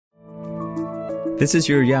This is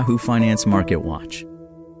your Yahoo Finance Market Watch.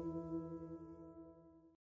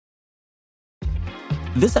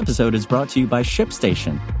 This episode is brought to you by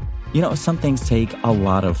ShipStation. You know, some things take a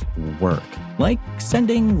lot of work, like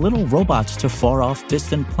sending little robots to far-off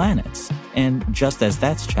distant planets. And just as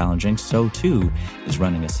that's challenging, so too is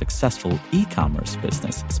running a successful e-commerce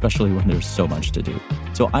business, especially when there's so much to do.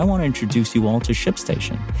 So I want to introduce you all to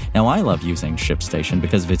ShipStation. Now, I love using ShipStation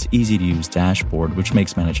because of its easy-to-use dashboard, which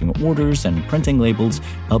makes managing orders and printing labels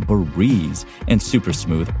a breeze and super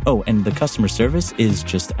smooth. Oh, and the customer service is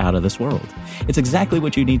just out of this world. It's exactly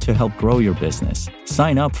what you need to help grow your business.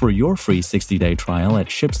 Sign up for your free 60-day trial at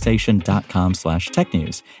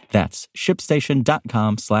shipstation.com/technews. That's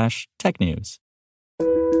shipstation.com/technews.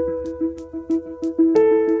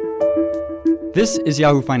 This is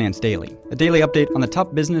Yahoo Finance Daily, a daily update on the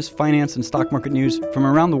top business, finance, and stock market news from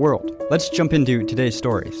around the world. Let's jump into today's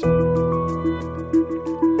stories.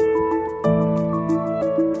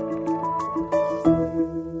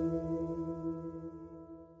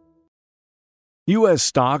 U.S.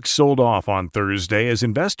 stocks sold off on Thursday as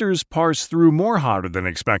investors parse through more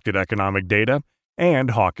hotter-than-expected economic data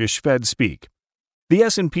and hawkish Fed speak. The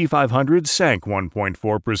S&P 500 sank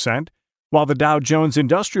 1.4%, while the Dow Jones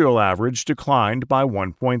Industrial Average declined by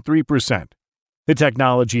 1.3%. The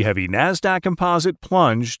technology-heavy Nasdaq Composite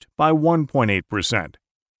plunged by 1.8%.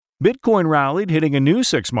 Bitcoin rallied, hitting a new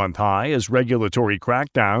six-month high as regulatory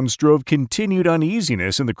crackdowns drove continued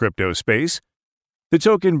uneasiness in the crypto space. The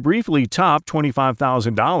token briefly topped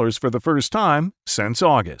 $25,000 for the first time since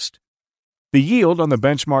August. The yield on the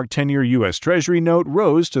benchmark 10-year U.S. Treasury note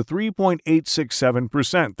rose to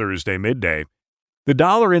 3.867% Thursday midday. The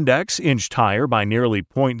dollar index inched higher by nearly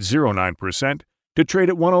 0.09% to trade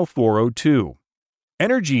at 104.02.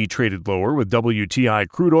 Energy traded lower with WTI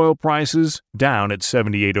crude oil prices down at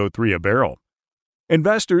 78.03 a barrel.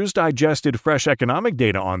 Investors digested fresh economic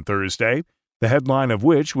data on Thursday, the headline of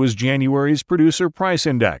which was January's Producer Price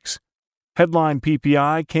Index. Headline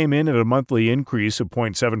PPI came in at a monthly increase of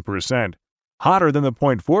 0.7%, hotter than the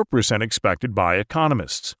 0.4% expected by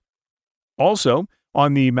economists. Also,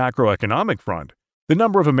 on the macroeconomic front, the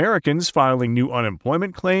number of Americans filing new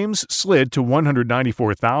unemployment claims slid to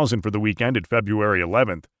 194,000 for the week ended February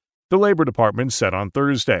 11th, the Labor Department said on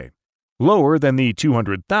Thursday, lower than the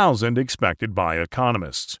 200,000 expected by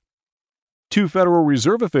economists. Two Federal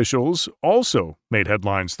Reserve officials also made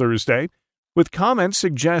headlines Thursday, with comments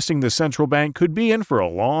suggesting the central bank could be in for a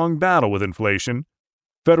long battle with inflation.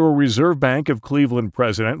 Federal Reserve Bank of Cleveland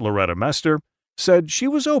President Loretta Mester said she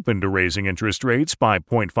was open to raising interest rates by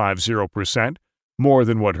 0.50%, more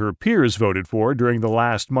than what her peers voted for during the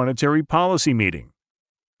last monetary policy meeting.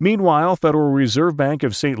 Meanwhile, Federal Reserve Bank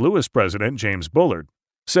of St. Louis President James Bullard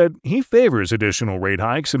said he favors additional rate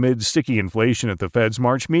hikes amid sticky inflation at the Fed's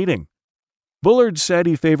March meeting. Bullard said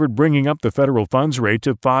he favored bringing up the federal funds rate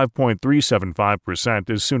to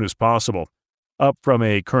 5.375% as soon as possible, up from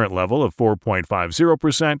a current level of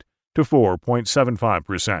 4.50% to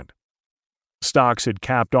 4.75%. Stocks had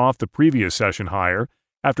capped off the previous session higher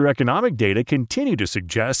after economic data continued to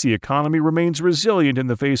suggest the economy remains resilient in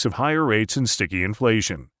the face of higher rates and sticky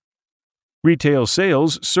inflation. Retail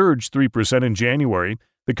sales surged 3% in January,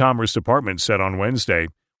 the Commerce Department said on Wednesday,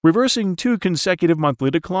 reversing two consecutive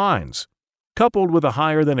monthly declines. Coupled with a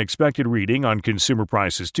higher-than-expected reading on consumer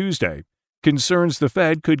prices Tuesday, concerns the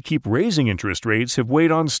Fed could keep raising interest rates have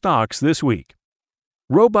weighed on stocks this week.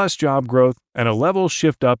 Robust job growth and a level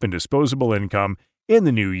shift up in disposable income in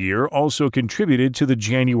the new year also contributed to the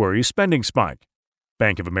January spending spike.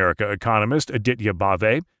 Bank of America economist Aditya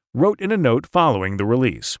Bave wrote in a note following the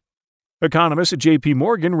release. Economists at J.P.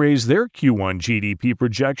 Morgan raised their Q1 GDP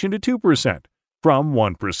projection to 2%. From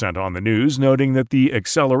 1% on the news, noting that the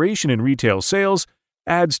acceleration in retail sales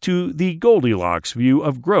adds to the Goldilocks view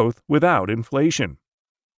of growth without inflation.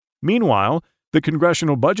 Meanwhile, the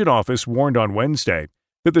Congressional Budget Office warned on Wednesday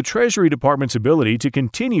that the Treasury Department's ability to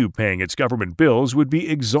continue paying its government bills would be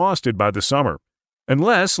exhausted by the summer,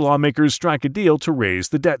 unless lawmakers strike a deal to raise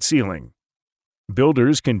the debt ceiling.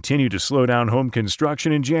 Builders continue to slow down home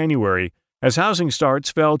construction in January, as housing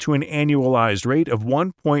starts fell to an annualized rate of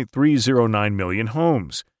 1.309 million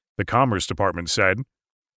homes, the Commerce Department said,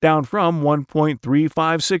 down from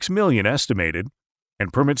 1.356 million estimated,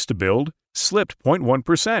 and permits to build slipped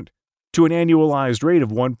 0.1% to an annualized rate of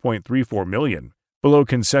 1.34 million, below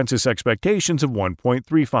consensus expectations of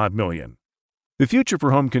 1.35 million. The future for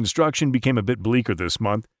home construction became a bit bleaker this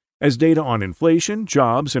month, as data on inflation,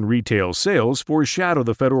 jobs, and retail sales foreshadow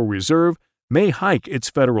the Federal Reserve may hike its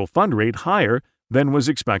federal fund rate higher than was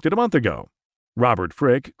expected a month ago. Robert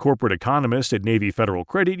Frick, corporate economist at Navy Federal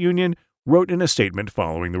Credit Union, wrote in a statement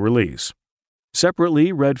following the release.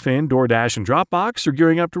 Separately, Redfin, DoorDash, and Dropbox are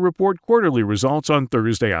gearing up to report quarterly results on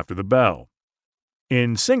Thursday after the bell.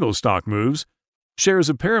 In single stock moves, shares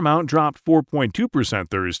of Paramount dropped 4.2%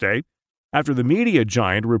 Thursday after the media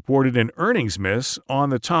giant reported an earnings miss on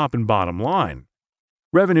the top and bottom line.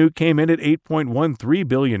 Revenue came in at $8.13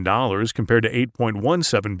 billion compared to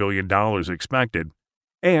 $8.17 billion expected,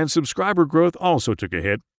 and subscriber growth also took a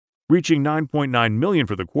hit, reaching 9.9 million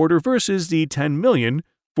for the quarter versus the 10 million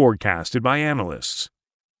forecasted by analysts.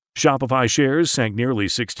 Shopify shares sank nearly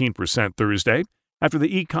 16% Thursday after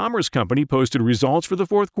the e-commerce company posted results for the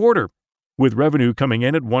fourth quarter, with revenue coming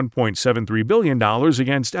in at $1.73 billion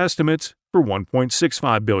against estimates for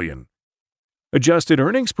 $1.65 billion. Adjusted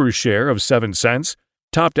earnings per share of 7 cents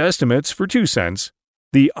topped estimates for 2 cents.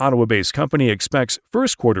 The Ottawa-based company expects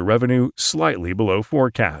first quarter revenue slightly below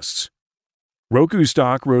forecasts. Roku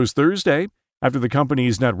stock rose Thursday after the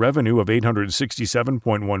company's net revenue of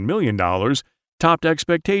 $867.1 million topped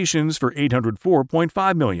expectations for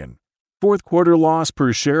 $804.5 million. Fourth quarter loss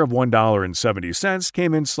per share of $1.70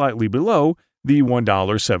 came in slightly below the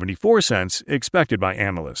 $1.74 expected by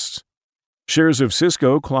analysts. Shares of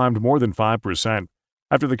Cisco climbed more than 5%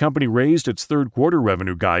 after the company raised its third quarter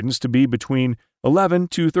revenue guidance to be between 11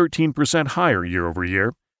 to 13% higher year over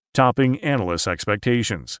year, topping analysts'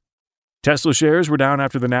 expectations. Tesla shares were down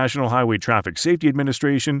after the National Highway Traffic Safety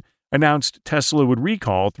Administration announced Tesla would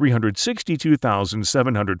recall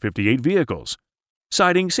 362,758 vehicles,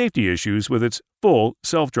 citing safety issues with its full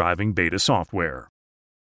self-driving beta software.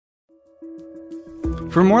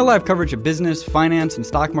 For more live coverage of business, finance, and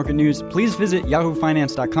stock market news, please visit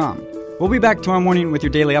yahoofinance.com. We'll be back tomorrow morning with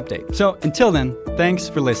your daily update. So until then, thanks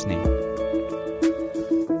for listening.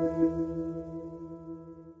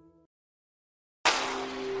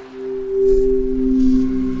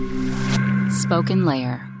 Spoken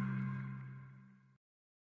Layer.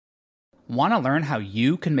 Want to learn how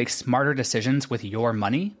you can make smarter decisions with your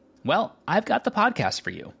money? Well, I've got the podcast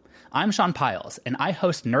for you. I'm Sean Piles, and I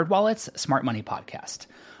host NerdWallet's Smart Money Podcast.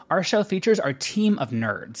 Our show features our team of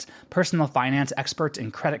nerds, personal finance experts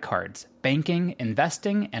in credit cards, banking,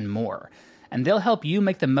 investing, and more. And they'll help you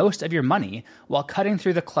make the most of your money while cutting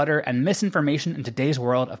through the clutter and misinformation in today's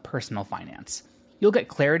world of personal finance. You'll get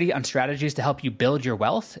clarity on strategies to help you build your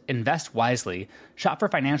wealth, invest wisely, shop for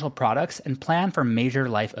financial products, and plan for major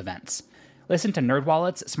life events. Listen to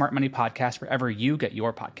NerdWallet's Smart Money Podcast wherever you get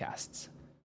your podcasts.